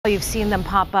You've seen them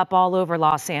pop up all over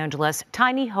Los Angeles,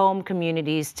 tiny home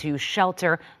communities to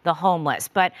shelter the homeless.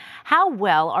 But how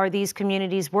well are these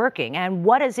communities working, and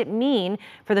what does it mean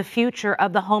for the future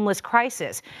of the homeless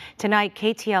crisis? Tonight,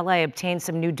 KTLA obtained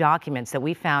some new documents that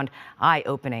we found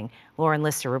eye-opening. Lauren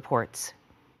Lyster reports.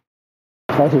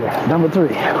 Right here, number 3.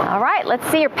 All right, let's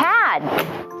see your pad.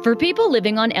 For people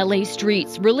living on LA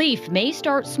streets, relief may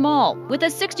start small with a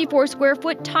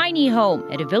 64-square-foot tiny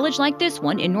home at a village like this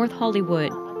one in North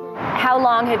Hollywood. How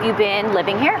long have you been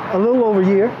living here? A little over a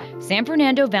year. San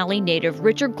Fernando Valley native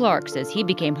Richard Clark says he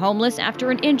became homeless after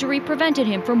an injury prevented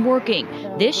him from working.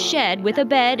 This shed with a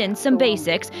bed and some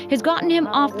basics has gotten him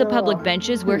off the public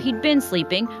benches where he'd been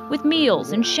sleeping, with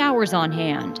meals and showers on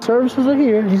hand. Services are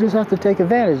here, you just have to take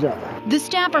advantage of it. The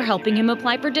staff are helping him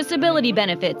apply for disability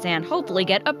benefits and hopefully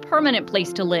get a permanent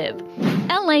place to live.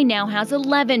 LA now has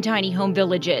 11 tiny home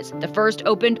villages. The first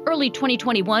opened early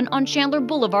 2021 on Chandler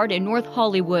Boulevard in North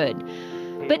Hollywood.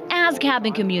 But as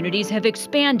cabin communities have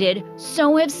expanded,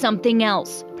 so have something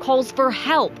else: calls for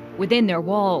help within their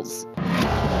walls.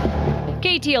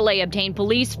 KTLA obtained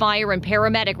police, fire, and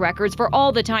paramedic records for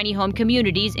all the tiny home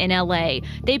communities in LA.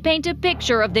 They paint a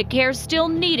picture of the care still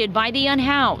needed by the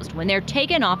unhoused when they're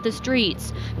taken off the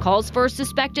streets. Calls for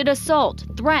suspected assault,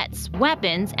 threats,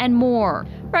 weapons, and more.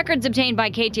 Records obtained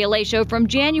by KTLA show from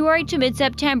January to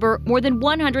mid-September, more than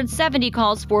 170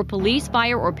 calls for police,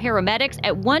 fire, or paramedics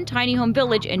at one tiny home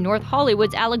village in North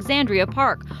Hollywood's Alexandria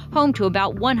Park, home to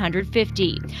about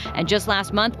 150. And just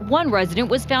last month, one resident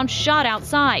was found shot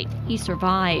outside. He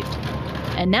survived.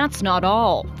 And that's not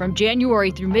all. From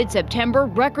January through mid-September,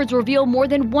 records reveal more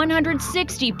than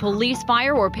 160 police,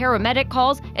 fire, or paramedic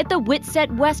calls at the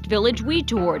Whitsett West Village we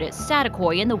toured at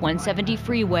Satakoy in the 170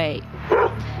 freeway.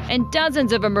 And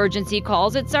dozens of emergency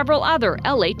calls at several other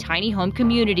LA tiny home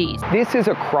communities. This is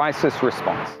a crisis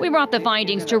response. We brought the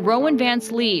findings to Rowan Van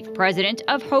Sleeve, president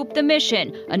of Hope the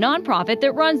Mission, a nonprofit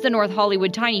that runs the North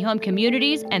Hollywood tiny home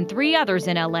communities and 3 others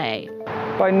in LA.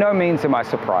 By no means am I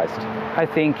surprised. I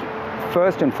think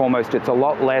first and foremost, it's a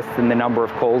lot less than the number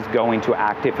of calls going to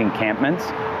active encampments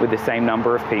with the same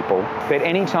number of people. But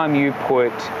anytime you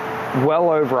put well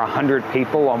over 100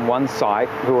 people on one site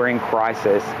who are in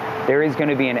crisis, there is going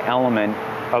to be an element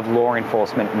of law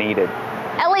enforcement needed.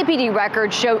 LAPD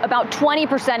records show about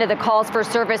 20% of the calls for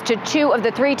service to 2 of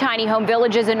the 3 tiny home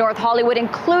villages in North Hollywood,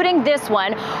 including this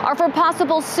one, are for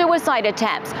possible suicide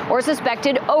attempts or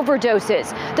suspected overdoses.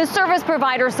 The service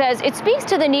provider says it speaks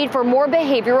to the need for more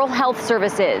behavioral health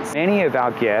services. Many of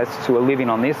our guests who are living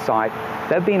on this site,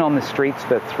 they've been on the streets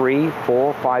for 3,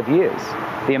 4, 5 years.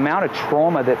 The amount of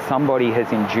trauma that somebody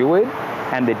has endured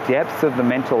and the depths of the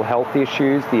mental health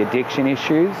issues, the addiction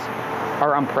issues,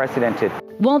 are unprecedented.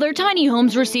 While their tiny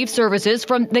homes receive services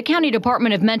from the County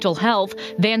Department of Mental Health,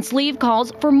 Van Sleeve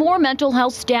calls for more mental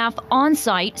health staff on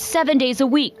site 7 days a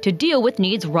week to deal with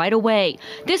needs right away.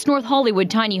 This North Hollywood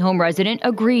tiny home resident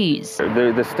agrees.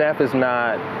 The staff is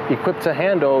not equipped to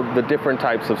handle the different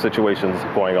types of situations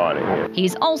going on in here.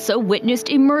 He's also witnessed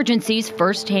emergencies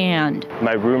firsthand.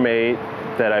 My roommate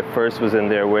that I first was in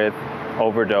there with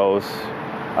overdosed.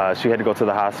 She had to go to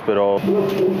the hospital.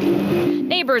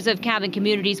 Neighbors of cabin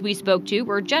communities we spoke to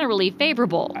were generally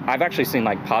favorable. I've actually seen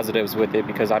positives with it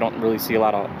because I don't really see a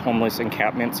lot of homeless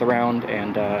encampments around,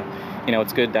 and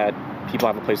it's good that people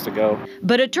have a place to go.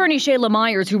 But attorney Shayla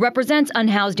Myers, who represents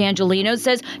unhoused Angelenos,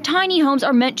 says tiny homes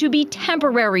are meant to be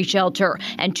temporary shelter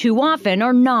and too often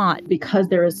are not. Because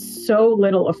there is so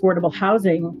little affordable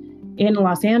housing in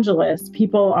Los Angeles,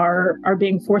 people are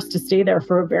being forced to stay there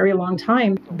for a very long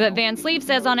time. But Van Sleeve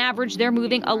says on average they're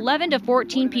moving 11 to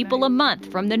 14 people a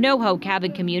month from the NoHo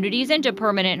cabin communities into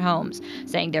permanent homes,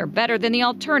 saying they're better than the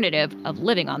alternative of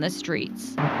living on the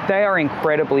streets. They are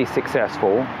incredibly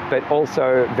successful, but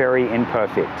also very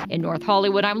imperfect. In North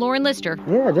Hollywood, I'm Lauren Lyster.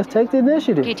 Yeah, just take the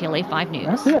initiative. KTLA 5 News.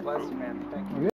 That's it.